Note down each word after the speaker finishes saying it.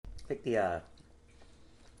think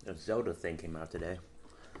the Zelda thing came out today.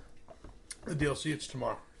 The DLC, it's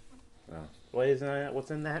tomorrow. Oh. What is that?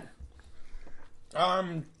 What's in that?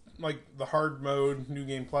 Like the hard mode, New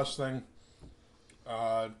Game Plus thing.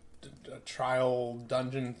 A trial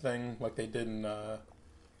dungeon thing, like they did in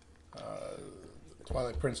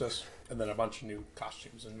Twilight Princess. And then a bunch of new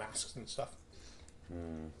costumes and masks and stuff.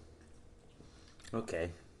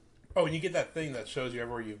 Okay. Oh, and you get that thing that shows you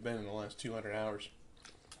everywhere you've been in the last 200 hours.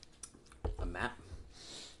 A map?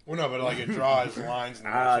 Well, no, but like it draws lines.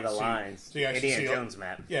 And The lines. So you actually Indiana see, Jones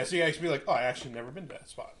map. Yeah, so you actually be like, oh, I actually never been to that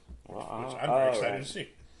spot. Which I'm very excited to see.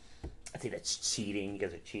 I think that's cheating. You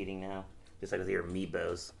guys are cheating now. Just like with your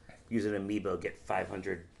amiibos. Use an amiibo, get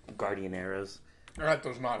 500 Guardian arrows. That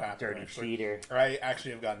does not happen. Dirty actually. cheater. Or I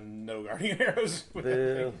actually have gotten no Guardian arrows with that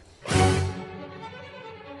Boo. thing.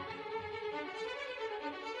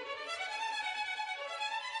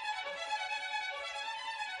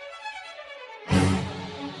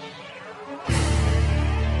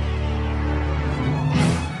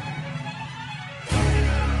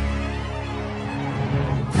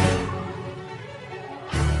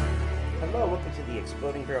 Hello, welcome to the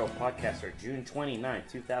Exploding Barrel Podcast for June 29th,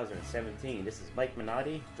 2017. This is Mike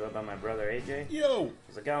Minotti, joined by my brother AJ. Yo!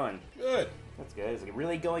 How's it going? Good. That's good. Is it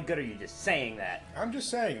really going good, or are you just saying that? I'm just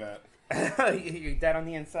saying that. You're dead on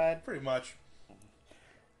the inside? Pretty much.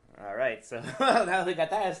 Alright, so now that we got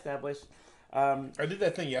that established. I did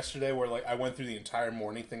that thing yesterday where like I went through the entire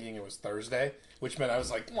morning thinking it was Thursday, which meant I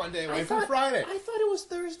was like one day away from Friday. I thought it was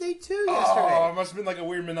Thursday too yesterday. Oh, it must have been like a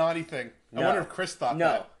weird Minotti thing. I wonder if Chris thought No,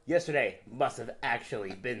 that. yesterday must have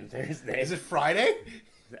actually been Thursday. Is it Friday?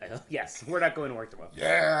 Yes, we're not going to work tomorrow.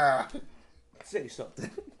 Yeah. Say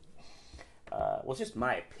something. Well, it's just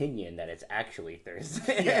my opinion that it's actually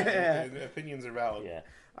Thursday. Yeah, the opinions are valid. Yeah.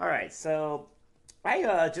 All right, so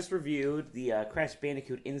I just reviewed the Crash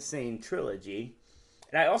Bandicoot Insane Trilogy,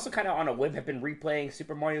 and I also kind of on a whim have been replaying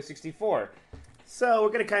Super Mario 64. So we're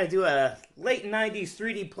going to kind of do a late 90s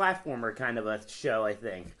 3D platformer kind of a show, I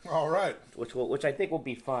think. All right. Which I think will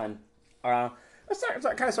be fun. Let's start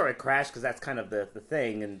with Crash, because that's kind of the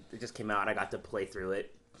thing, and it just came out, and I got to play through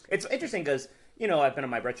it. It's interesting, because, you know, I've been on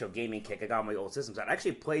my retro gaming kick, I got my old systems out. I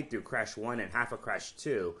actually played through Crash 1 and half of Crash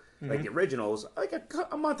 2, like the originals, like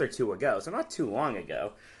a month or two ago, so not too long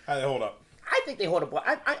ago. How they hold up? I think they hold up well.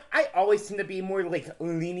 I always seem to be more, like,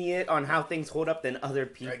 lenient on how things hold up than other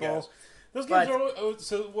people. I guess. Those games are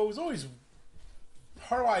so. What was always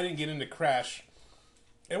part of why I didn't get into Crash,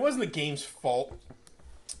 it wasn't the game's fault.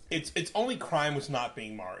 Its only crime was not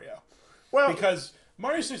being Mario. Well, Because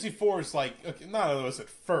Mario 64 is like, okay, not that it was at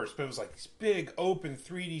first, but it was like these big open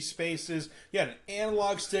 3D spaces. You had an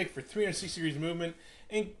analog stick for 360 degrees movement,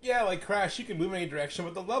 and yeah, like Crash, you can move in any direction,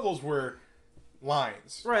 but the levels were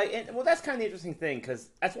lines. right, and well, that's kind of the interesting thing, because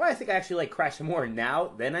that's why I think I actually like Crash more now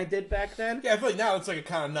than I did back then. Yeah, I feel like now it's like a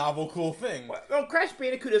kind of novel, cool thing. Well, Crash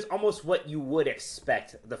Bandicoot is almost what you would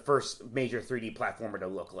expect the first major 3D platformer to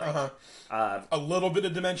look like. A little bit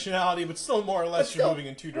of dimensionality, but still more or less you're moving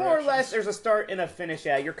in two directions. More or less, there's a start and a finish.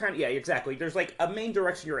 Yeah, you're kind of, yeah, exactly. There's like a main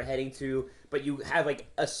direction you're heading to, but you have like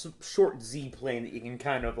a short Z plane that you can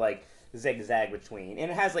kind of like zigzag between,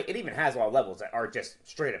 and it even has a lot of levels that are just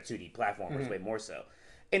straight up 2D platformers, way more so.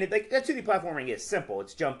 And that 2D platforming is simple.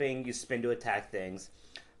 It's jumping, you spin to attack things,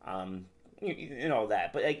 and all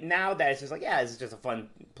that. But like now that it's just like, yeah, this is just a fun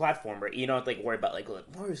platformer. You don't have to like worry about like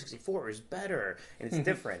Mario 64 is better and it's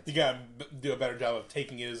different. You gotta do a better job of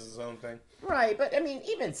taking it as its own thing. Right, but I mean,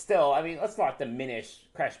 even still, I mean, let's not diminish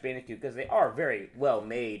Crash Bandicoot, because they are very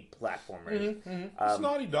well-made platformers. It's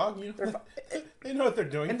Naughty Dog, you know. They know what they're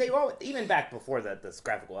doing. And they all, even back before this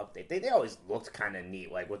graphical update, they always looked kind of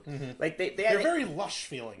neat. Like with, like they're very lush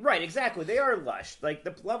feeling. Right, exactly. They are lush. Like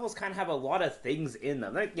the levels kind of have a lot of things in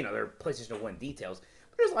them. Like, you know, they're PlayStation 1 details,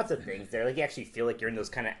 but there's lots of things there. Like you actually feel like you're in those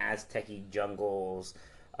kind of Aztec-y jungles.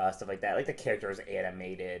 Stuff like that. Like the character is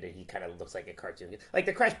animated and he kind of looks like a cartoon. Like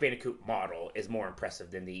the Crash Bandicoot model is more impressive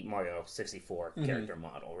than the Mario 64 character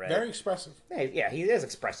model, right? Very expressive. Yeah, he is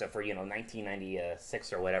expressive for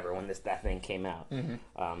 1996 or whatever when that thing came out.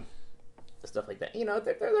 Stuff like that. You know,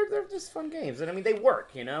 they're just fun games, and I mean they work.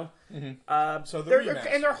 You know, So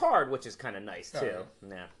they're hard, which is kind of nice too.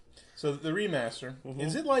 Yeah. So the remaster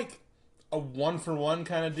is it like a 1-for-1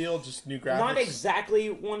 kind of deal, just new graphics? Not exactly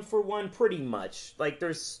 1-for-1, pretty much. Like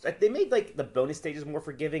they made like the bonus stages more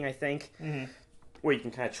forgiving, I think, where you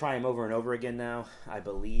can kind of try them over and over again now. I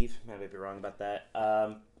believe I might be wrong about that,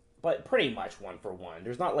 but pretty much 1-for-1.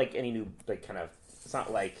 There's not like any new like kind of. It's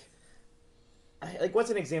not like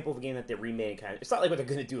what's an example of a game that they remade? It's not like what they're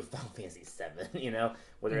going to do with Final Fantasy VII, you know,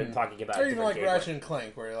 where they're talking about. Or even like Ratchet and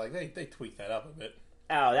Clank, where like they tweak that up a bit.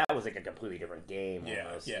 Oh, that was like a completely different game. Yeah,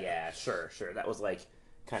 Almost. yeah. Yeah, sure. That was like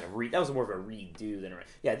kind of that was more of a redo than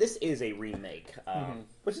yeah. This is a remake,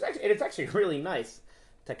 which is actually it's actually really nice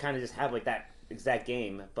to kind of just have like that exact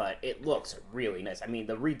game, but it looks really nice. I mean,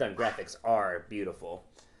 the redone graphics are beautiful.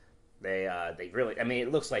 They really. I mean,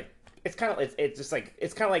 it looks like it's kind of it's just like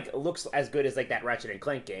it's kind of like it looks as good as like that Ratchet and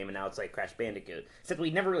Clank game, and now it's like Crash Bandicoot. Except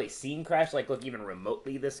we've never really seen Crash like look even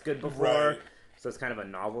remotely this good before, Right. so it's kind of a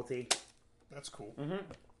novelty. That's cool.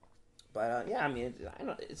 But yeah, I mean, I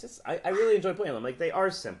don't. It's just I really enjoy playing them. Like they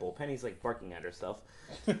are simple. Penny's like barking at herself.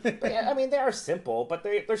 But yeah, I mean, they are simple, but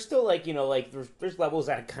they're still like like there's levels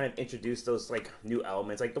that kind of introduce those like new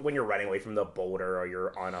elements, like when you're running away from the boulder or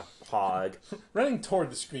you're on a hog. Running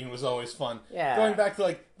toward the screen was always fun. Yeah. Going back to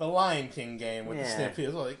like the Lion King game with the Yeah. snap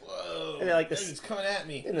feels like, whoa, And then, like, it's coming at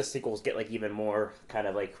me. And the sequels get like even more kind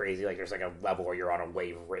of like crazy. Like there's like a level where you're on a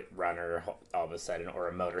wave runner all of a sudden, or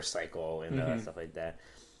a motorcycle and stuff like that.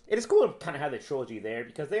 It is cool to kind of have the trilogy there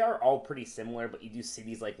because they are all pretty similar, but you do see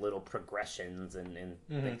these like little progressions and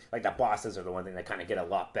things. Like the bosses are the one thing that kind of get a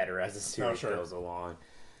lot better as the series goes along.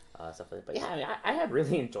 Stuff like that. But yeah, I mean, I have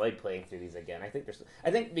really enjoyed playing through these again. I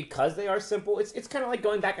think because they are simple, it's kind of like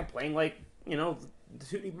going back and playing like the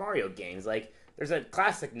 2D Mario games. Like there's a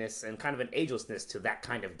classicness and kind of an agelessness to that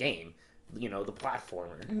kind of game. The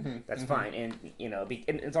platformer. That's fine, and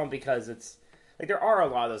and it's all because it's like there are a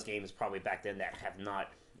lot of those games probably back then that have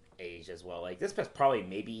not aged as well. Like this has probably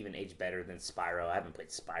maybe even aged better than Spyro. I haven't played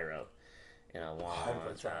Spyro in a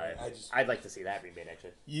long time. I'd like to see that remade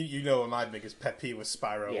actually. You know what my biggest pet peeve with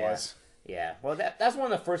Spyro was. Yeah, well, that's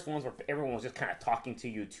one of the first ones where everyone was just kind of talking to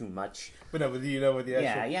you too much. But no, but you know what the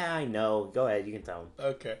actual... Yeah, I know. Go ahead, you can tell them.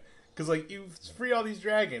 Okay. Because, like, you free all these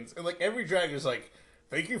dragons, and, like, every dragon is like,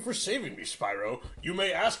 "Thank you for saving me, Spyro. You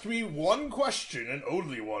may ask me one question, and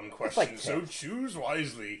only one question, like so choose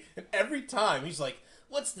wisely." And every time, he's like,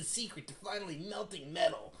 "What's the secret to finally melting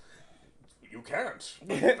metal?" "You can't.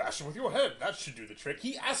 Bash it with your head. That should do the trick."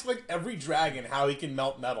 He asks, like, every dragon how he can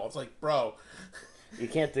melt metal. It's like, bro... You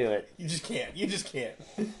can't do it. You just can't. You just can't.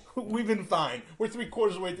 We've been fine. We're 3/4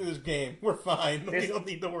 of the way through this game. We're fine. We don't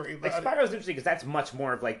need to worry about it. Spyro's interesting because that's much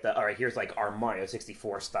more of like all right, here's like our Mario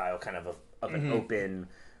 64 style kind of an open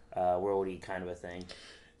worldy kind of a thing.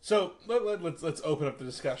 So let's open up the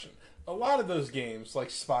discussion. A lot of those games, like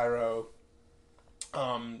Spyro,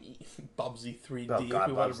 Bubsy 3D, Oh God, if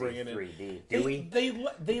we want to Bubsy bring it in, 3D. Do we?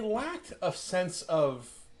 They lacked a sense of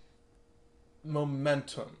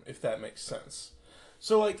momentum, if that makes sense.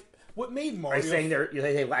 So, like, what made Mario... Are you saying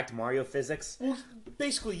they lacked Mario physics? Well,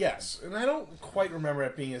 basically, yes. And I don't quite remember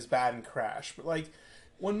it being as bad in Crash, but, like,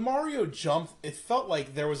 when Mario jumped, it felt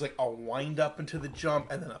like there was, like, a wind-up into the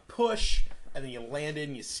jump, and then a push, and then you landed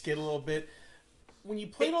and you skid a little bit. When you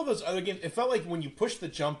played all those other games, it felt like when you pushed the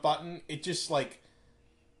jump button, it just, like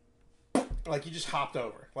you just hopped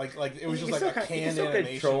over. Like it was just like a canned animation. You can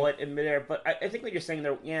still control it in midair, but I think what you're saying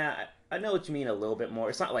there, yeah, I know what you mean a little bit more.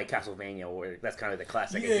 It's not like Castlevania where that's kind of the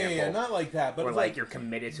classic example. Yeah, not like that, but where like you're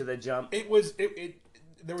committed to the jump. It was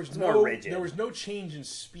there was more rigid. There was no change in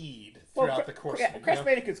speed throughout the course. Yeah, Crash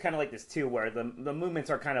Bandicoot's kind of like this too, where the movements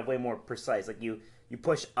are kind of way more precise. Like you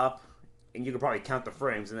push up, and you can probably count the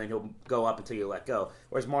frames, and then he'll go up until you let go.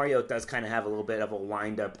 Whereas Mario does kind of have a little bit of a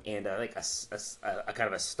wind up and like a kind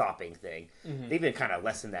of a stopping thing. They even kind of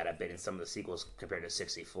lessened that a bit in some of the sequels compared to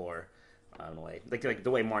 64. In a way, like the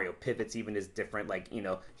way Mario pivots even is different. Like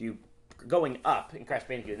you going up in Crash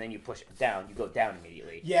Bandicoot, and then you push it down, you go down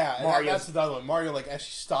immediately. Yeah, that's the other one. Mario actually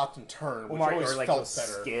stopped and turned, which Mario always like felt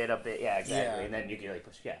better. Skid up it, yeah, exactly, and then you can really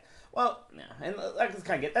push. Yeah. Well, yeah, and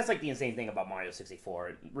that's like the insane thing about Mario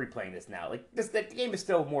 64. Replaying this now, like the game is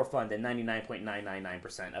still more fun than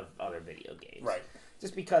 99.999% of other video games. Right.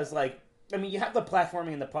 Just because, you have the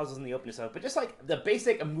platforming and the puzzles and the openness of it, but just like the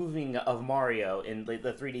basic moving of Mario in the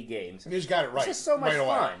 3D games, you just got it right. It's just so much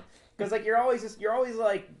fun because you're always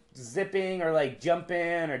like zipping or like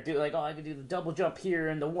jumping or do I could do the double jump here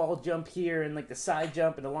and the wall jump here and like the side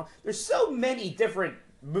jump and the long. There's so many different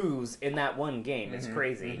moves in that one game. It's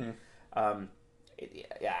crazy.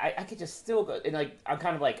 I could just still go and I'm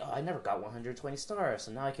kind of like, oh, I never got 120 stars,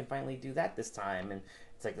 so now I can finally do that this time, and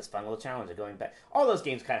it's like this fun little challenge of going back. All those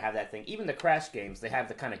games kind of have that thing. Even the Crash games, they have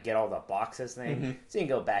to kind of get all the boxes thing, so you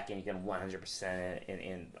can go back and you can 100%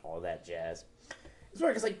 and all that jazz. It's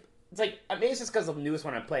weird because maybe it's just because the newest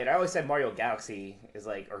one I played. I always said Mario Galaxy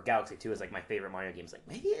or Galaxy 2 is like my favorite Mario game. It's like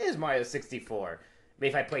maybe it is Mario 64. Maybe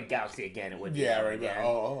if I played Galaxy again, it would be. Yeah, right. Again.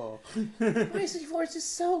 Oh. Mario 64 is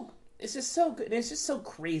just so. It's just so good. And it's just so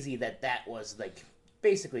crazy that was like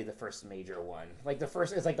basically the first major one. It's like the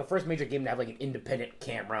first major game to have like an independent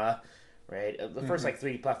camera, right? The first like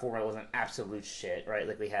 3D platformer was an absolute shit, right?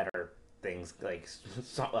 Like we had our things like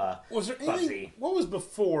Was there Bubsy. anything? What was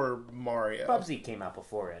before Mario? Bubsy came out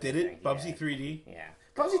before it. Did I it? think, Bubsy yeah. 3D? Yeah.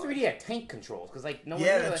 Bubsy 3D had tank controls because like no one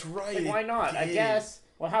Yeah, knew, that's like, right, Like, why it not? I did. guess.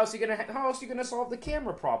 Well, how else are you gonna solve the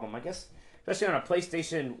camera problem? I guess, especially on a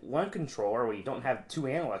PlayStation 1 controller where you don't have 2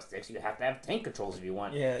 analog sticks, you have to have tank controls if you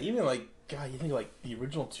want. Yeah, even like God, you think like the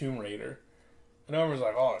original Tomb Raider. And everyone's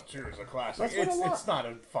like, "Oh, Tomb Raider's a classic." That's what It's not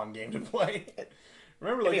a fun game to play.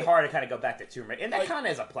 Remember, It'd like be hard to kind of go back to Tomb Raider, and that like, kind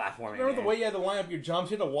of is a platforming. remember the game. way you had to line up your jumps?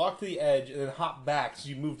 You had to walk to the edge and then hop back, so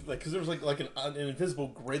you moved like because there was like an invisible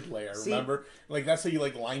grid layer. See, remember, like that's how you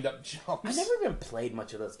like lined up jumps. I never even played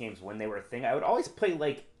much of those games when they were a thing. I would always play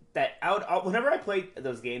like that. Whenever I played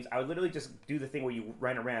those games, I would literally just do the thing where you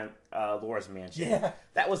run around Laura's mansion. Yeah.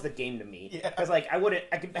 That was the game to me. Yeah. Because like I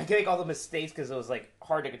could make all the mistakes because it was like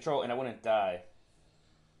hard to control and I wouldn't die.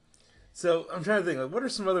 So I'm trying to think, like, what are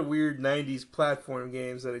some other weird '90s platform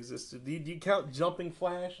games that existed? Do you count Jumping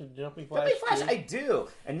Flash and Jumping Flash? Jumping Flash, 2? I do,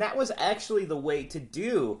 and that was actually the way to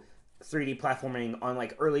do 3D platforming on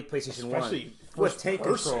like early PlayStation Especially 1 with first tank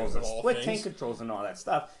person, controls, of all with things. tank controls and all that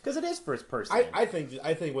stuff because it is first person. I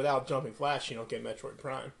think without Jumping Flash, you don't get Metroid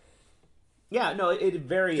Prime. Yeah, no, it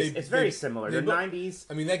varies. It's very similar. The both- 90s.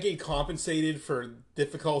 I mean, that game compensated for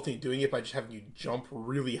difficulty doing it by just having you jump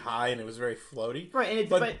really high, and it was very floaty. Right, and it,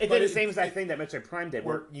 But- but it but did the same exact thing that Metroid Prime did.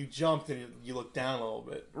 Where you jumped and you looked down a little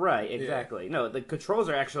bit. Right, exactly. No, the controls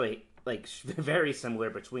are actually like very similar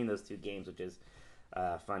between those two games, which is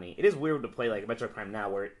funny. It is weird to play like Metroid Prime now,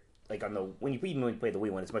 where like on the when you play the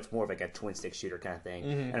Wii one, it's much more of like a twin stick shooter kind of thing.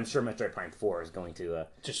 And I'm sure Metroid Prime 4 is going to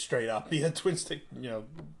Just straight up be a twin stick,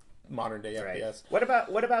 modern day right. FPS. What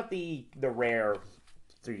about the rare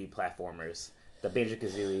 3D platformers, the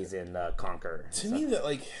Banjo-Kazooies and Conquer? To me, that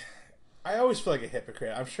like, I always feel like a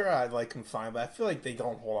hypocrite. I'm sure I like them fine, but I feel like they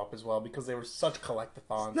don't hold up as well because they were such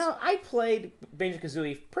collectathons. No, I played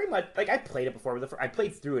Banjo-Kazooie pretty much, like, I played it before, I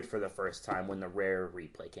played through it for the first time when the Rare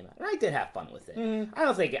replay came out, and I did have fun with it. I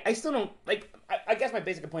don't think, I still don't, like, I guess my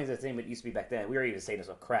basic complaint is the same it used to be back then. We were even saying this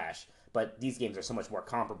with Crash, but these games are so much more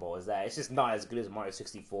comparable, is that it's just not as good as Mario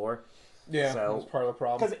 64. Yeah, So- that's part of the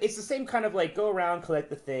problem. Because it's the same kind of, like, go around, collect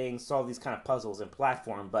the things, solve these kind of puzzles and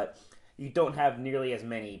platform, but you don't have nearly as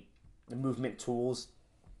many movement tools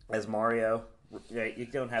as Mario. Right? You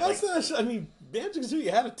don't have, like... That's not, I mean, Banjo-Kazooie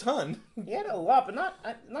had a ton. He had a lot, but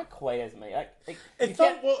not quite as many. Like, It you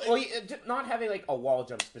felt- can't- well, just not having like a wall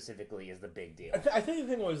jump specifically is the big deal. I think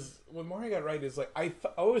the thing was, what Mario got right is, like, I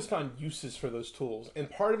always found uses for those tools. And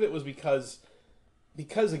part of it was because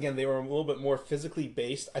again, they were a little bit more physically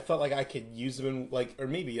based. I felt like I could use them in, like, or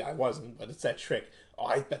maybe I wasn't, but it's that trick. Oh,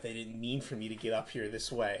 I bet they didn't mean for me to get up here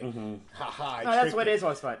this way. Ha-ha. No, that's what it is.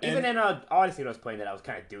 Always fun. And- Even in Odyssey, when I was playing that, I was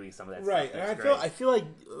kind of doing some of that Right, stuff. and That's I feel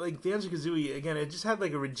like Banjo-Kazooie, again, it just had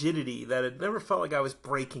like a rigidity that it never felt like I was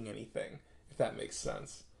breaking anything, if that makes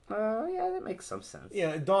sense. yeah, that makes some sense.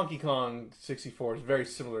 Yeah, Donkey Kong 64 is very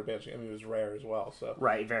similar to Banjo. I mean, it was Rare as well, so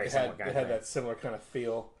Right, very it similar had, kind it of had thing. that similar kind of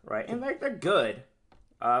feel. Right, and they're good.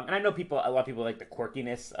 And I know a lot of people like the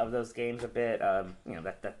quirkiness of those games a bit.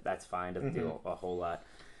 That's fine. Doesn't do a whole lot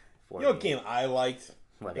for You know me. what game I liked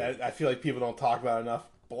What that game? I feel like people don't talk about enough?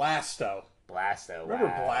 Blasto. Blasto. Remember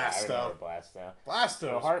wow, Blasto? I remember Blasto.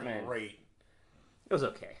 Blasto was Hartman. great. It was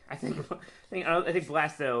okay. I think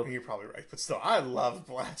Blasto. You're probably right, but still, I love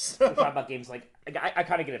Blasto. Talk about games like I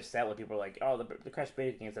kind of get upset when people are like, "Oh, the Crash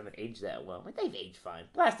Bandicoot games haven't aged that well." Like they've aged fine.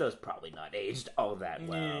 Blasto's probably not aged all that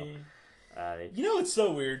well. You know what's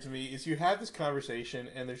so weird to me is you have this conversation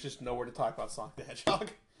and there's just nowhere to talk about Sonic the Hedgehog.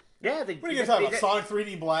 Yeah, What are you going to talk about? Sonic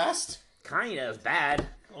 3D Blast? Kind of bad.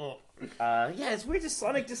 Oh, Yeah, it's weird. Just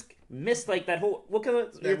Sonic just missed like that whole look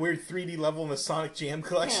at that weird 3D level in the Sonic Jam Yeah,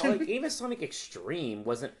 collection. like even Sonic Extreme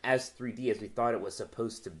wasn't as 3D as we thought it was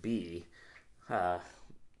supposed to be.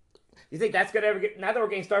 You think that's gonna ever get? Now that we're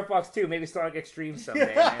getting Star Fox 2, maybe Sonic Extreme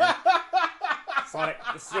someday. Man. Sonic,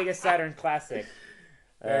 the Sega Saturn classic.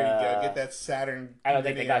 There you go. Get that Saturn. I don't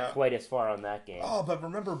think they got out. quite as far on that game. Oh, but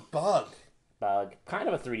remember Bug. Bug, kind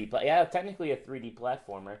of a 3D yeah, technically a 3D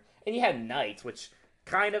platformer, and you had Knights, which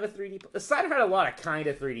kind of a 3D. The Saturn had a lot of kind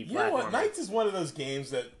of 3D. You know what? Knights is one of those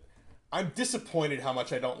games that I'm disappointed how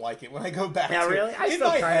much I don't like it when I go back Yeah, to really? it. I In still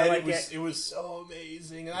my kinda head, like it was so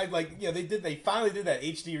amazing, and I like, they finally did that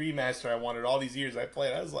HD remaster I wanted all these years. I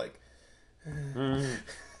played. I was like,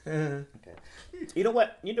 Okay. You know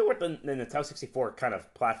what? The Nintendo 64 kind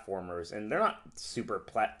of platformers, and they're not super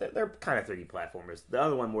they're kind of 3D platformers. The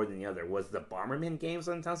other one more than the other was the Bomberman games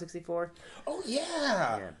on Nintendo 64. Oh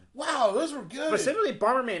yeah. Wow, those were good. Specifically,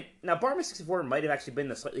 Bomberman. Now, Bomberman 64 might have actually been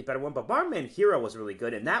the slightly better one, but Bomberman Hero was really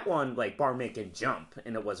good, and that one, like, Bomberman can jump,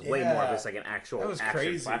 and it was way more of just like an actual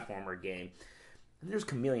action platformer game. And there's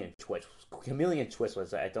Chameleon Twist. Chameleon Twist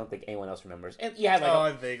was, I don't think anyone else remembers. And you have like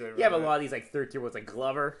I vaguely remember. You have a lot of these like third tier ones like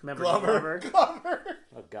Glover. Remember Glover?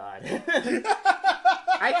 Oh god.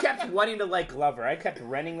 I kept wanting to like Glover. I kept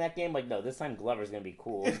renting that game like, no, this time Glover's gonna be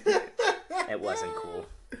cool. It wasn't cool.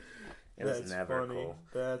 It was never cool.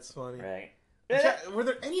 That's funny. Right. Were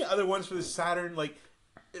there any other ones for the Saturn? Like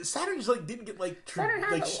Saturn just like didn't get like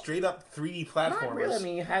straight up 3D platformers. Not really. I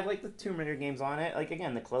mean, you had like the Tomb Raider games on it. Like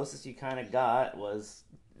again, the closest you kind of got was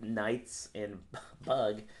Knights and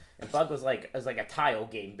Bug. And Bug was like a tile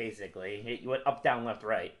game basically. You went up, down, left,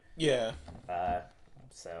 right. Yeah.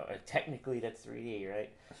 So technically that's 3D, right?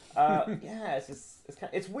 Yeah,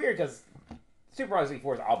 it's weird because Super Mario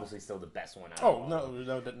 64 is obviously still the best one out of all.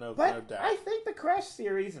 No But doubt. I think the Crash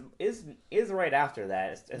series is right after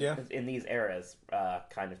that. In these eras,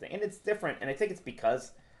 kind of thing, and it's different. And I think it's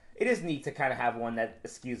because it is neat to kind of have one that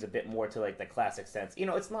skews a bit more to like the classic sense. You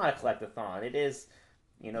know, it's not a collectathon. It is,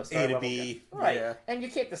 you know, A to B, right? Yeah. And you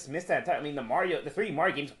can't dismiss that. I mean, the 3D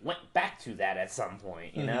Mario games went back to that at some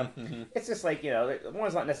point. You know, it's just like, you know,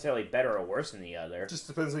 one's not necessarily better or worse than the other. Just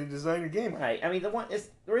depends on you design your game. Right. I mean, the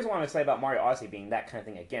reason why I'm excited about Mario Odyssey being that kind of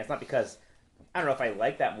thing again. It's not because I don't know if I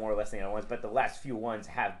like that more or less than the other ones, but the last few ones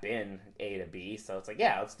have been A to B, so it's like,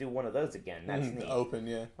 yeah, let's do one of those again. That's neat. Open,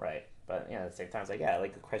 yeah. Right. But yeah, at the same time, it's like, yeah,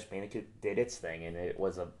 like Crash Bandicoot did its thing, and it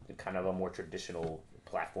was a kind of a more traditional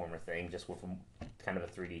platformer thing, just with kind of a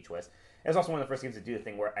 3D twist. It was also one of the first games to do the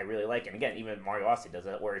thing where I really like, and again, even Mario Odyssey does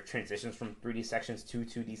it, where it transitions from 3D sections to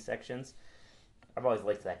 2D sections. I've always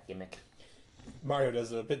liked that gimmick. Mario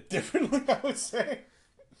does it a bit differently, I would say.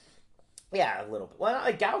 Yeah, a little bit. Well,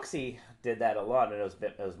 like Galaxy did that a lot, and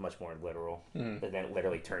it was much more literal. And then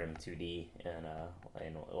literally turn him 2D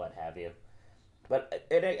and what have you. But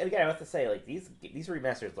and again, I have to say, like these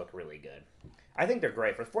remasters look really good. I think they're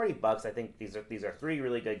great for $40. I think these are three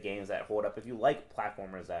really good games that hold up if you like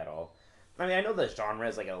platformers at all. I mean, I know the genre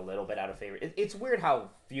is like a little bit out of favor. It's weird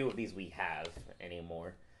how few of these we have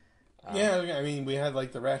anymore. Yeah, I mean, we had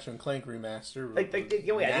like the Ratchet and Clank remaster.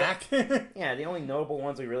 Yeah, the only notable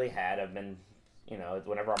ones we really had have been, you know,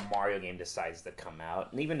 whenever a Mario game decides to come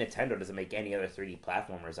out. And even Nintendo doesn't make any other 3D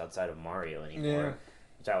platformers outside of Mario anymore,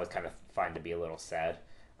 which I always kind of find to be a little sad.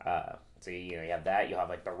 So, you know, you have that. You have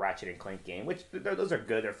like the Ratchet and Clank game, which those are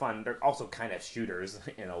good. They're fun. They're also kind of shooters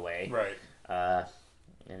in a way. Right.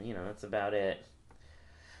 And, you know, that's about it.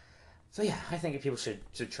 So, yeah, I think people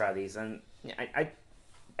should try these. And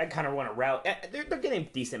I kind of want to route. They're getting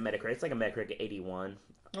decent Metacritic. It's like a Metacritic 81.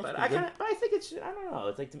 But I think it should. I don't know.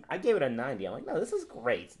 It's like I gave it a 90. I'm like, no, this is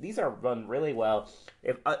great. These are run really well.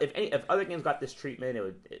 If other games got this treatment,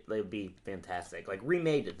 it would be fantastic. Like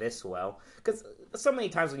remade this well, because so many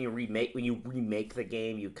times when you remake the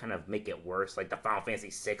game, you kind of make it worse. Like the Final Fantasy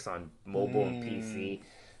VI on mobile and PC,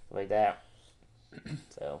 like that.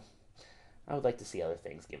 So. I would like to see other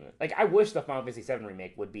things given it. Like, I wish the Final Fantasy VII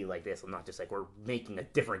remake would be like this, and not just like we're making a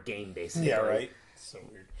different game, basically. Yeah, right? So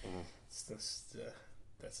weird. It's just,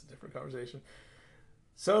 that's a different conversation.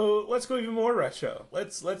 So, let's go even more retro.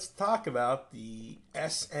 Let's talk about the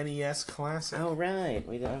SNES Classic. Oh, right.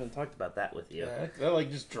 We haven't talked about that with you. Yeah, that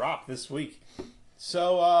like just dropped this week.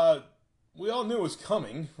 So, we all knew it was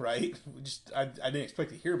coming, right? I didn't expect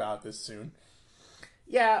to hear about this soon.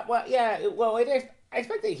 Yeah, well, I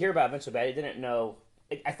expected to hear about it eventually, but I didn't know.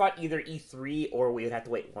 I thought either E3 or we would have to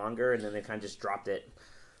wait longer, and then they kind of just dropped it.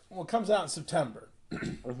 Well, it comes out in September.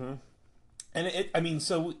 Mm-hmm. And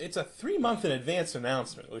so it's a 3-month in advance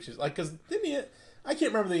announcement, which is like, because I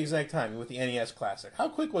can't remember the exact time with the NES Classic. How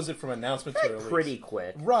quick was it from announcement to release? Pretty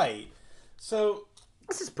quick. Right. So.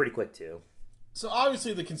 This is pretty quick, too. So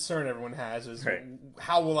obviously the concern everyone has is,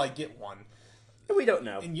 how will I get one? We don't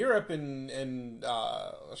know. In Europe and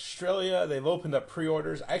Australia, they've opened up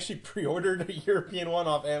pre-orders. I actually pre-ordered a European one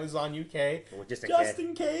off Amazon UK. Well, just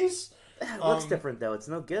in case. It looks different, though. It's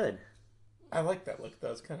no good. I like that look,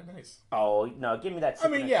 though. It's kind of nice. Oh, no. Give me that. I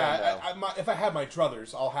mean, yeah. If I have my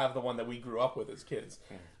druthers, I'll have the one that we grew up with as kids.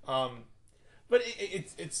 But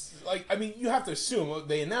it's like, I mean, you have to assume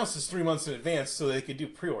they announced this 3 months in advance so they could do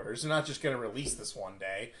pre-orders. They're not just going to release this one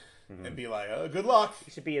day and be like, oh, good luck.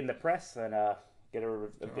 You should be in the press and get a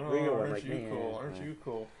real one like me. Aren't you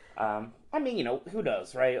cool? I mean, you know, who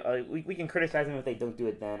knows, right? We can criticize them if they don't do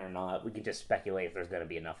it then or not. We can just speculate if there's going to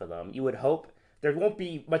be enough of them. You would hope there won't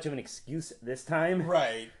be much of an excuse this time.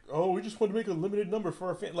 Right. Oh, we just want to make a limited number for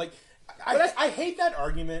our fan. Like, that's- I hate that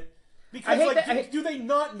argument because, hate like, that- do they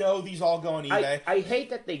not know these all go on eBay? I hate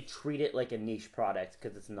that they treat it like a niche product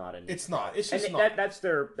because it's not a niche. It's not. It's And just not.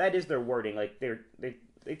 that is their wording. Like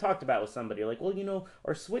they talked about with somebody like, well,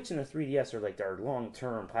 our Switch and the 3DS are like our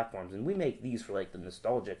long-term platforms, and we make these for like the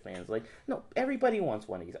nostalgic fans. Like, no, everybody wants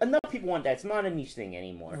one of these. Enough people want that. It's not a niche thing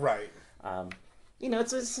anymore. Right.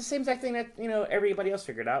 It's the same exact thing that everybody else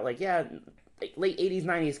figured out. Like, yeah, late 80s,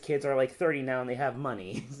 90s kids are like 30 now and they have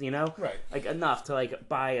money. Right. Like enough to like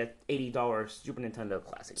buy a $80 Super Nintendo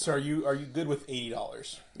Classic. So are you good with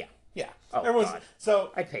 $80? Yeah. Yeah. Oh, Everyone's God.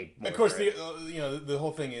 so. I paid more Of course, for it. the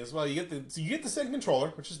whole thing is, well, you get the second controller,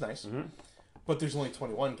 which is nice, but there's only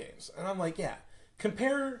 21 games, and I'm like, yeah,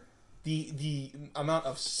 compare the amount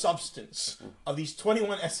of substance of these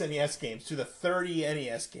 21 SNES games to the 30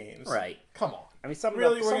 NES games. Right. Come on. I mean, some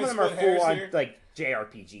Really, of we're them gonna are split hairs full on here? like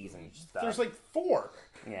JRPGs and stuff. There's like 4.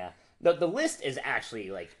 Yeah. The list is actually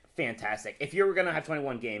like fantastic. If you were gonna have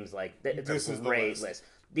 21 games, like it's This a is the great list. list.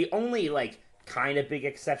 The only like kind of big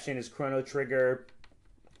exception is Chrono Trigger.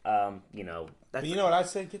 That's But you know what I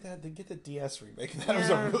said? Get the DS remake. That was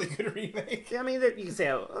a really good remake. I mean, you can say,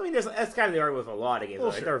 that's kind of the argument with a lot of games. Well,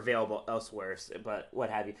 Like, sure. they're available elsewhere, but what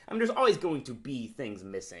have you. I mean, there's always going to be things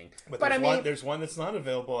missing. But I mean, there's one that's not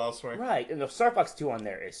available elsewhere. right, and the Star Fox 2 on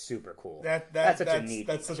there is super cool. That's such a neat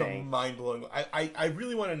That's such thing. a mind blowing. I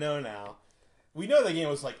really want to know now. We know the game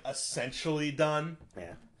was like essentially done.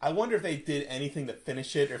 Yeah. I wonder if they did anything to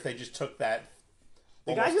finish it, or if they just took that.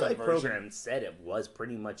 The guy who almost like done version. programmed said it was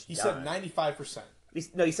pretty much He done. said 95%.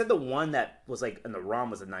 He said the one that was like in the ROM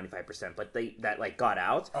was at 95%, but that like got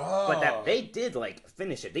out. Oh. But that they did like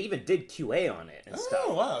finish it. They even did QA on it and stuff.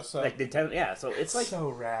 Oh wow! So Like Nintendo, yeah. So it's like so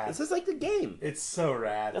rad. this is like the game. It's so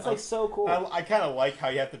rad. That's like so cool. I kind of like how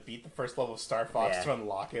you have to beat the first level of Star Fox Yeah. to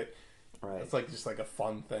unlock it. Right. It's like just like a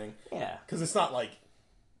fun thing. Yeah. Because it's not like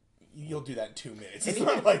you'll do that in 2 minutes. It's And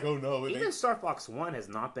not even- like, oh no. Even Star Fox 1 has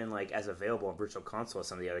not been like as available on Virtual Console as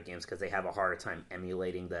some of the other games because they have a harder time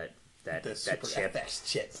emulating that the Super chip. FX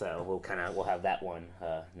chip. So we'll have that one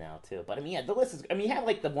now too. But I mean, yeah, the list is. I mean, you have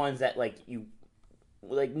like the ones that like you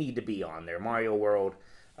like need to be on there: Mario World,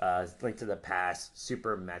 Link to the Past,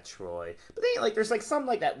 Super Metroid. But then like there's like some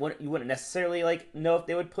like that you wouldn't necessarily like know if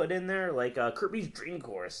they would put in there, like Kirby's Dream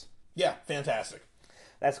Course. Yeah, fantastic.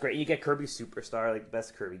 That's great. You get Kirby Superstar, like the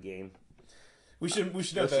best Kirby game. We should note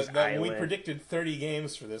Yoshi's that when we Island. predicted 30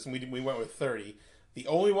 games for this, and we went with 30. The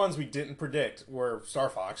only ones we didn't predict were Star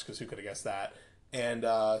Fox, because who could have guessed that, and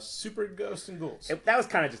Super Ghost and Ghouls. That was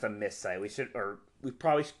kind of just a miss site. We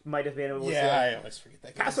probably might have been able to. Yeah, I always forget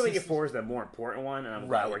that. Castlevania 4 is the more important one, and I'm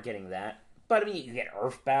glad Right. we're getting that. But I mean, you get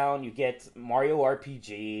Earthbound, you get Mario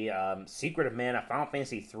RPG, Secret of Mana, Final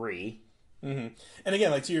Fantasy 3. Mm-hmm. And again,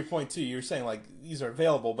 like to your point too, you were saying like these are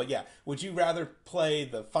available, but yeah, would you rather play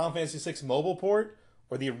the Final Fantasy VI mobile port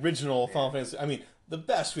or the original Final Fantasy? I mean, the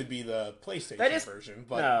best would be the PlayStation version,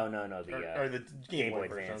 but No, or the Game Boy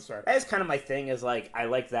version. I'm Advance. sorry. That is kind of my thing. Is like I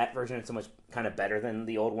like that version. It's so much kind of better than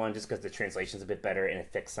the old one, just because the translation's a bit better and it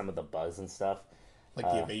fixed some of the bugs and stuff. Like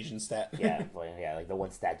the evasion stat. Yeah, like the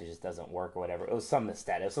one stat that just doesn't work or whatever. It was some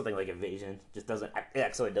stat. It was something like evasion just doesn't. It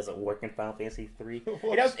actually doesn't work in Final Fantasy 3.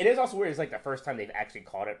 It is also weird. It's like the first time they've actually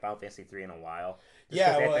called it Final Fantasy 3 in a while.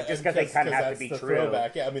 Just because they kind of have to be the true.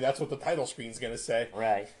 Throwback. Yeah, I mean that's what the title screen's gonna say.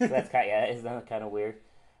 Right. So that's isn't that kind of weird?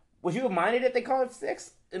 Would you have minded if they called it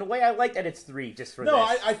 6? In a way, I like that it's 3 just for No,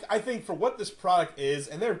 this. I think for what this product is,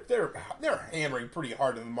 and they're hammering pretty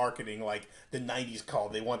hard in the marketing, like the '90s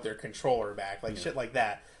called. They want their controller back, like shit like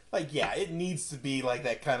that. Like, yeah, it needs to be like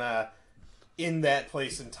that kind of in that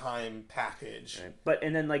place and time package. Right. But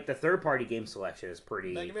and then like the third party game selection is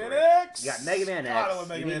pretty. Mega Man great. X. You got Mega Man God, I X. love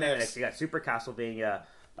Mega You need Man X. You got Super Castlevania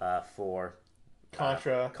 4.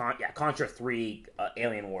 Contra. Contra 3.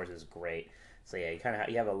 Alien Wars is great. So yeah,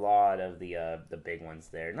 you have a lot of the big ones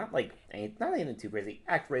there. Not anything too crazy.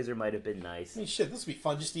 ActRaiser might have been nice. I mean, shit, this would be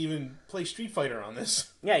fun just to even play Street Fighter on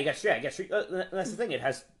this. Yeah, you got Street. That's the thing. It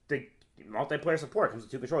has the multiplayer support. It comes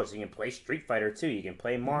with 2 controllers, so you can play Street Fighter 2. You can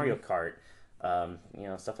play Mario Kart.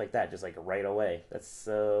 Stuff like that, just like right away. That's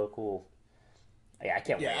so cool. Yeah, I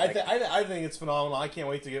can't wait. Yeah, I think it's phenomenal. I can't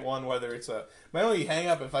wait to get one. Whether it's my only hang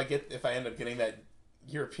up if I end up getting that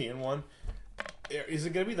European one. Is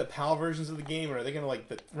it going to be the PAL versions of the game, or are they going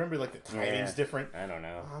to remember the timing's different? I don't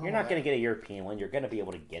know. I don't You're know not going to get a European one. You're going to be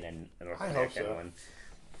able to get an North I hope American so. one.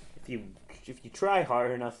 If you try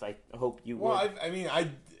hard enough, I hope you will. Well, I mean, as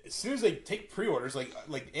soon as they take pre-orders, like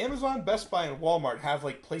Amazon, Best Buy, and Walmart have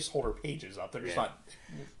like placeholder pages up. They're just not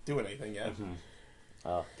doing anything yet.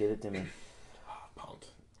 Oh, give it to me. Pumped.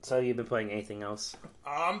 So you've been playing anything else?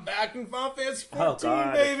 I'm back in Final Fantasy 14, Oh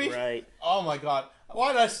god, baby. that's right. Oh my god.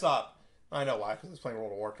 Why did I stop? I know why, because I was playing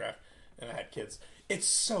World of Warcraft and I had kids. It's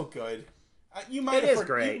so good. You might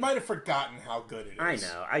have forgotten how good it is. I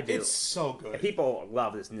know, I do. It's so good. People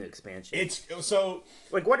love this new expansion. It's so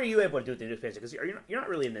like, what are you able to do with the new expansion? Because you're not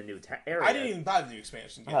really in the new area. I didn't even buy the new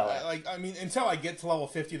expansion yet. Oh. I mean, until I get to level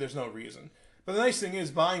 50, there's no reason. But the nice thing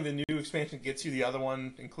is, buying the new expansion gets you the other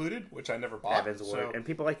one included, which I never bought. Heaven's Word. And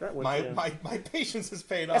people like that one too. My patience has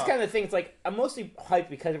paid off. That's kind of the thing. It's like, I'm mostly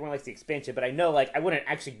hyped because everyone likes the expansion, but I know, like, I wouldn't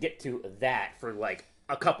actually get to that for, like,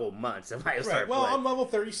 a couple months if I start Well, playing. I'm level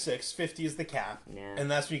 36. 50 is the cap. Yeah.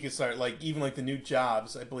 And that's when you can start, like, even, like, the new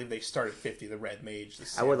jobs, I believe they start at 50. The Red Mage, the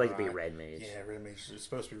I would like to Samurai. be Red Mage. Yeah, Red Mage is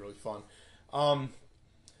supposed to be really fun.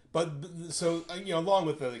 So, along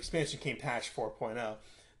with the expansion came patch 4.0.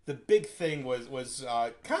 The big thing was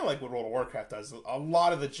kind of like what World of Warcraft does. A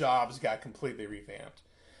lot of the jobs got completely revamped.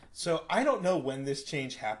 So I don't know when this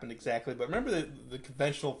change happened exactly, but remember the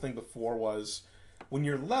conventional thing before was when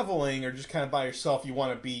you're leveling or just kind of by yourself, you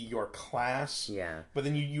want to be your class. Yeah. But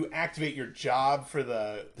then you activate your job for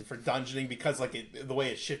dungeoning because the way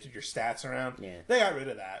it shifted your stats around. Yeah. They got rid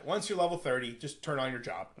of that. Once you're level 30, just turn on your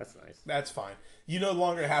job. That's nice. That's fine. You no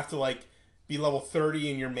longer have to be level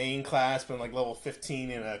 30 in your main class, but level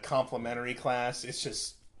 15 in a complementary class. It's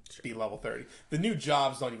just be level 30. The new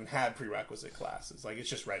jobs don't even have prerequisite classes. It's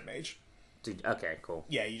just Red Mage. Okay, cool.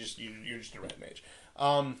 Yeah, you're just a Red Mage.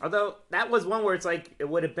 Although that was one where it's like it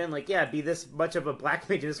would have been like, yeah, be this much of a black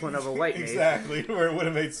mage and this one of a white mage. Exactly, where it would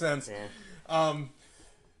have made sense. Yeah.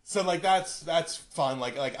 So that's fun.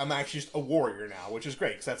 Like I'm actually just a warrior now, which is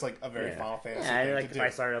great because that's a very Final Fantasy. Yeah, thing if to I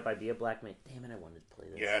do. started up, I'd be a black mage. Damn it, I wanted to play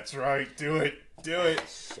this. Yeah, that's right. Do it.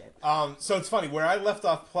 Shit. So it's funny where I left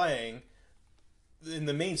off playing in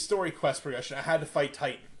the main story quest progression. I had to fight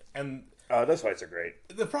Titan, and those fights are great.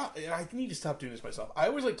 the problem. I need to stop doing this myself. I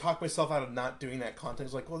always talk myself out of not doing that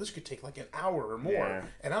content. It's well, this could take an hour or more,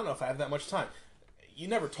 and I don't know if I have that much time. You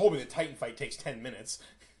never told me the Titan fight takes 10 minutes.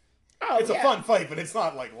 Oh, It's a fun fight, but it's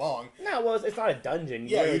not long. No, well, it's not a dungeon.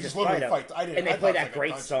 Yeah, you just literally fight. fight. And they I play thought it that was great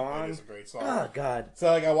a dungeon. song. It is a great song. Oh god.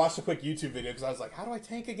 So I watched a quick YouTube video because I was like, how do I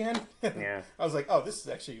tank again? Yeah. I was like, oh, this is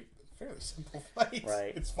actually a fairly simple fight.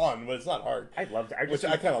 Right. It's fun, but it's not hard. I loved it. Which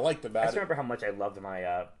I kind of liked I about just it. remember how much I loved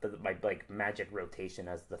my my magic rotation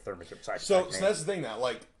as the thermostat. So that's the thing now.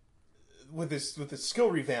 With this skill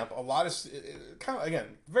revamp, a lot of kind of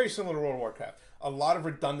again very similar to World of Warcraft. A lot of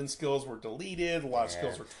redundant skills were deleted. A lot of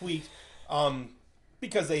skills were tweaked.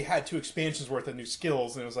 Because they had 2 expansions worth of new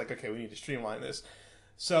skills, and it was like, okay, we need to streamline this.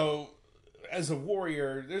 So, as a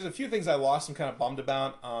warrior, there's a few things I lost. I'm kind of bummed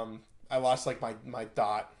about. I lost my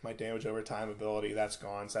dot, my damage over time ability. That's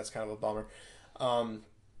gone, so that's kind of a bummer. But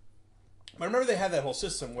I remember they had that whole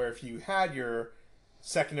system where if you had your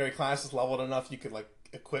secondary classes leveled enough, you could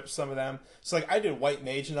equip some of them. So I did white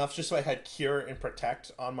mage enough just so I had cure and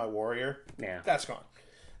protect on my warrior. Yeah, that's gone.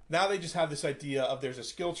 Now they just have this idea of there's a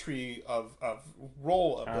skill tree of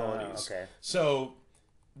role abilities. Okay. So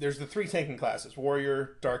there's the 3 tanking classes,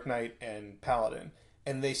 Warrior, Dark Knight, and Paladin.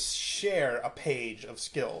 And they share a page of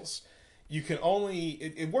skills. You can only...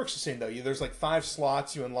 It works the same, though. There's 5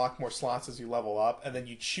 slots. You unlock more slots as you level up. And then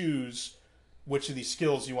you choose which of these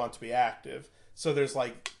skills you want to be active. So there's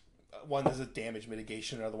one that's a damage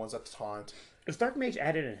mitigation, and other one's a taunt. Is Dark Mage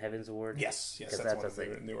added in Heaven's Ward? Yes, that's one of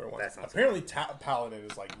the newer ones. That Apparently, Paladin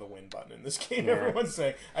is the win button in this game. Yeah. Everyone's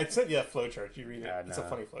saying. I sent you a flowchart. You read it. It's a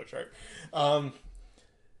funny flowchart.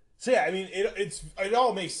 So yeah, I mean, it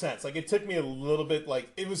all makes sense. It took me a little bit.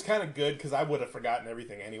 It was kind of good because I would have forgotten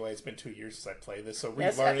everything anyway. It's been 2 years since I played this, so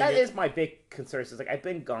relearning that is my big concern. Is I've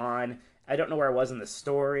been gone. I don't know where I was in the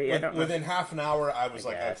story. Within half an hour, I was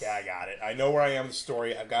okay, I got it. I know where I am in the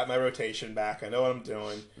story. I've got my rotation back. I know what I'm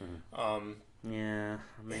doing. Yeah,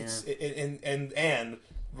 man. And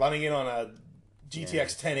running it on a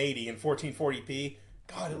GTX 1080 in 1440p.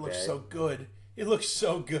 God, it looks so good. It looks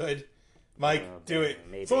so good. Mike, do it.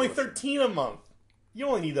 It's only $13 a month. You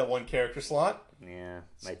only need that 1 character slot. Yeah,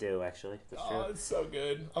 I do actually. That's true. It's so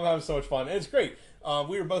good. I'm having so much fun. And it's great.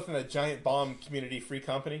 We were both in that Giant Bomb community free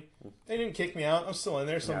company. They didn't kick me out. I'm still in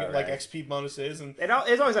there, so I'm getting XP bonuses and.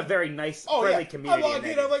 It's always a very nice, friendly community. I log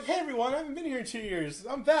in. I'm like, hey everyone, I haven't been here in 2 years.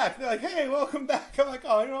 I'm back. They're like, hey, welcome back. I'm like,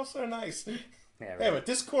 oh, you're all so nice. Yeah, right. They have a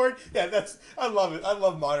Discord. Yeah, I love it. I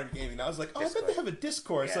love modern gaming. I was like, I bet they have a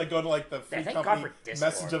Discord. Yeah. So I go to the free company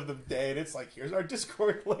message of the day, and it's here's our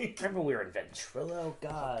Discord link. Remember we were in Ventrilo?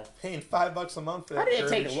 God, paying $5 a month. How did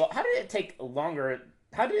it take longer?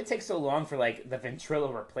 How did it take so long for the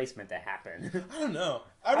Ventrilo replacement to happen? I don't know.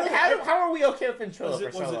 How are we okay with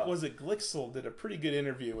Ventrilo Was it Glixel did a pretty good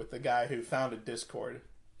interview with the guy who founded Discord.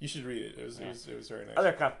 You should read it. It was very nice.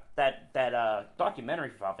 Other that documentary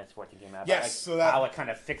for Final Fantasy 14 came out. Yes, about, like, so that how it kind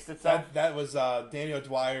of fixed itself. That was Daniel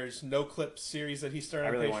Dwyer's No Clip series that he started. I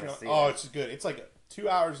really on want to Patreon. see Oh, it. it's good. It's like 2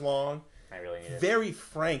 hours long. I really need it. Very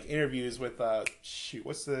frank interviews with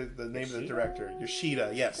what's the name of the director?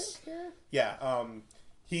 Yoshida. Yes. Yeah.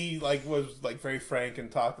 He was very frank and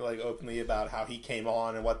talked openly about how he came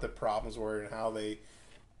on and what the problems were and how they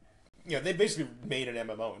they basically made an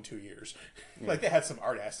MMO in 2 years. Yeah. They had some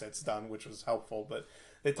art assets done, which was helpful, but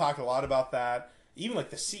they talked a lot about that. Even the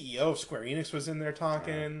CEO of Square Enix was in there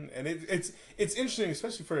talking, and it's interesting,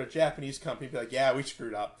 especially for a Japanese company, to be like, yeah, we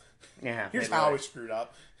screwed up. Yeah, Here's how we screwed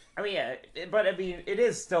up. I mean, yeah, but I mean, it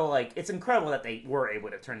is still it's incredible that they were able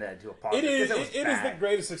to turn that into a positive. It is the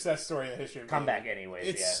greatest success story in the history of comeback, anyways.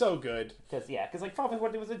 It's so good because Final Fantasy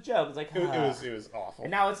 14 was a joke. It's like it was awful,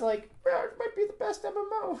 and now it's like, well, it might be the best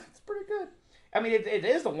MMO. It's pretty good. I mean, it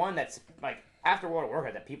is the one that's after World of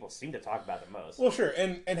Warcraft that people seem to talk about the most. Well, sure,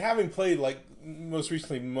 and having played most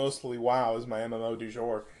recently mostly WoW as my MMO du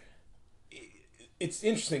jour, it's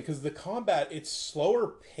interesting because the combat, it's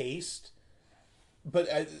slower paced. But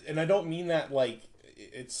I don't mean that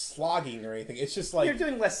it's slogging or anything. It's just you're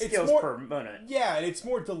doing less skills per minute. Yeah, and it's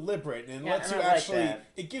more deliberate and lets you actually.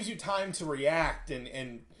 It gives you time to react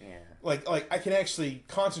and I can actually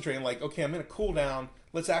concentrate and okay, I'm in a cooldown.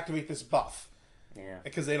 Let's activate this buff. Yeah.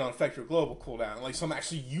 Because they don't affect your global cooldown. So I'm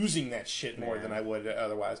actually using that shit more than I would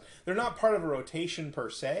otherwise. They're not part of a rotation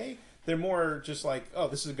per se. They're more just oh,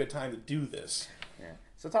 this is a good time to do this. Yeah.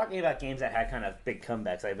 So talking about games that had kind of big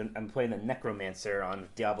comebacks, I'm playing the Necromancer on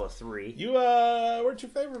Diablo 3. You weren't too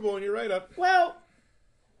favorable in your write-up. Well,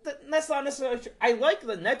 that's not necessarily true. I like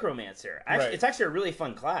the Necromancer. Actually, It's actually a really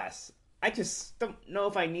fun class. I just don't know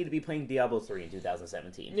if I need to be playing Diablo 3 in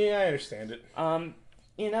 2017. Yeah, I understand it.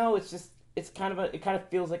 It kind of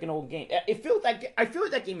feels like an old game. I feel like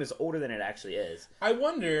that game is older than it actually is. I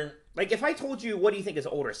wonder, if I told you, what do you think is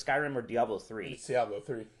older, Skyrim or Diablo 3? It's Diablo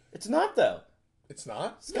 3. It's not though. It's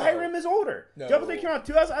not? Skyrim is older. No. Diablo 3 came out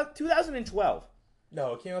 2012.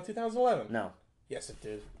 No, it came out 2011. No. Yes, it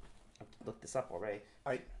did. I looked this up already.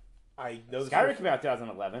 I know Skyrim came out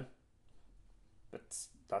 2011. But it's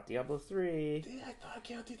not Diablo 3. Yeah, I thought it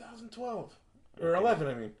came out 2012. Or 11,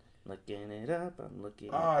 I mean. Looking it up, I'm looking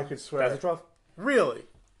it up. up. I could swear. 2012? Really?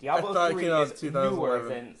 Diablo 3 is newer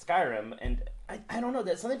than Skyrim, and I don't know,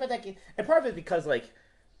 there's something about that game, and part of it because,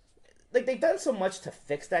 they've done so much to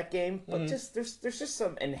fix that game, but just there's just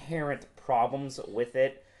some inherent problems with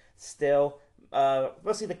it still.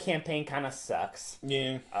 Mostly the campaign kind of sucks.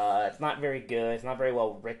 Yeah. It's not very good. It's not very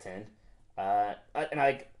well written. And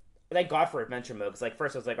thank God for adventure mode, because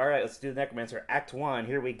first I was like, all right, let's do the Necromancer Act 1,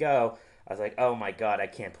 here we go. I was like, oh my God, I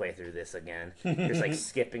can't play through this again. Just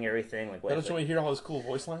skipping everything. Don't you want to hear all those cool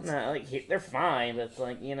voice lines? No, they're fine, but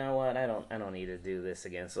it's you know what? I don't need to do this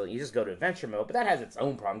again. So you just go to adventure mode, but that has its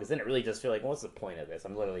own problem because then it really just feel what's the point of this?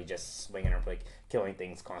 I'm literally just swinging or killing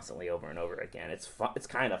things constantly over and over again. It's fun. It's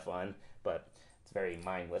kind of fun, but it's very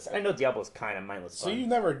mindless. And I know Diablo's kind of mindless. So you've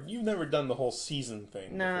never done the whole season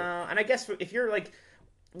thing. No, before. And I guess if you're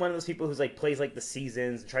one of those people who's plays the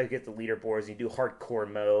seasons and tries to get the leaderboards and you do hardcore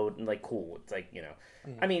mode and cool. It's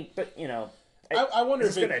I mean, but I wonder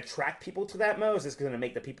if it's going to attract people to that mode. Or is this going to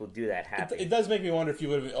make the people do that happy? It does make me wonder if you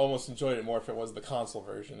would have almost enjoyed it more if it was the console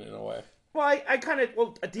version in a way. Well, I kind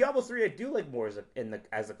of Diablo 3 I do like more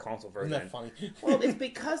as a console version. Isn't that funny? Well, it's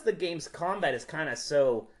because the game's combat is kind of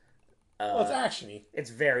so. Well, it's actiony.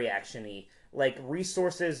 It's very actiony.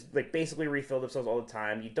 Resources basically refill themselves all the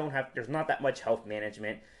time. There's not that much health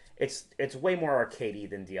management. It's way more arcadey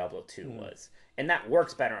than Diablo 2 was, and that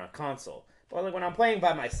works better on console. But when I'm playing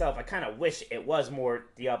by myself, I kind of wish it was more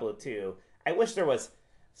Diablo 2. I wish there was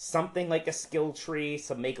something like a skill tree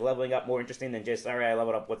to make leveling up more interesting than just, all right, I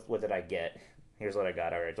leveled up. What did I get? Here's what I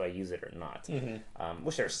got. All right, do I use it or not?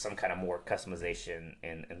 Wish there was some kind of more customization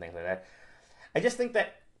and things like that. I just think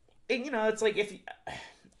that it's if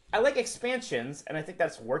I like expansions, and I think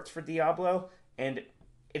that's worked for Diablo, and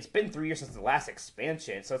it's been 3 years since the last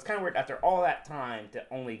expansion, so it's kind of weird after all that time to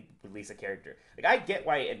only release a character. I get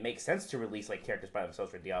why it makes sense to release characters by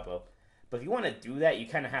themselves for Diablo, but if you want to do that, you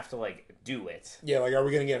kind of have to do it. Yeah, are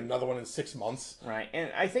we going to get another one in 6 months? Right,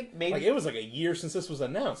 and I think maybe it was a year since this was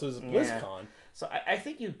announced. It was BlizzCon. Yeah. So I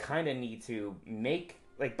think you kind of need to make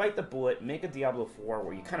bite the bullet, make a Diablo 4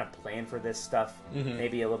 where you kind of plan for this stuff,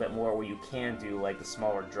 maybe a little bit more, where you can do the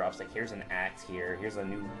smaller drops. Here's an act here, here's a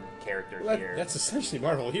new character here. That's essentially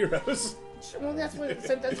Marvel Heroes. Well, that's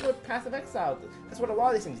what Path of Exile. That's what a lot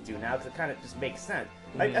of these things do now, because it kind of just makes sense.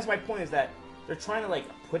 That's my point. Is that they're trying to like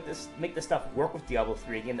make this stuff work with Diablo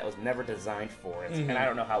 3, a game that was never designed for it, and I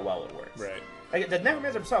don't know how well it works. Right. Like, the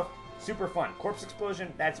Necromancer himself, super fun. Corpse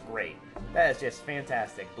explosion, that's great. That is just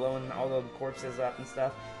fantastic. Blowing all the corpses up and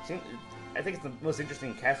stuff. I think it's the most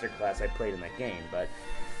interesting caster class I played in that game, but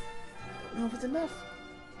I don't know if it's enough.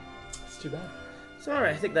 It's too bad. So,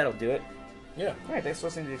 alright, I think that'll do it. Yeah. Alright, thanks for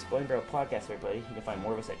listening to the Exploding Barrel Podcast, everybody. You can find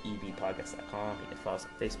more of us at ebpodcast.com. You can follow us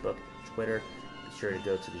on Facebook, Twitter. Be sure to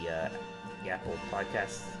go to the Apple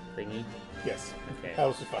Podcast thingy. Yes. Okay.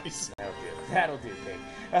 That'll suffice. That'll do, Pig.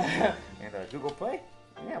 And Google Play.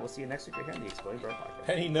 Yeah, we'll see you next week right here on the Exploding Barrel Podcast.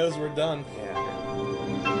 Penny knows we're done.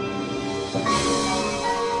 Yeah.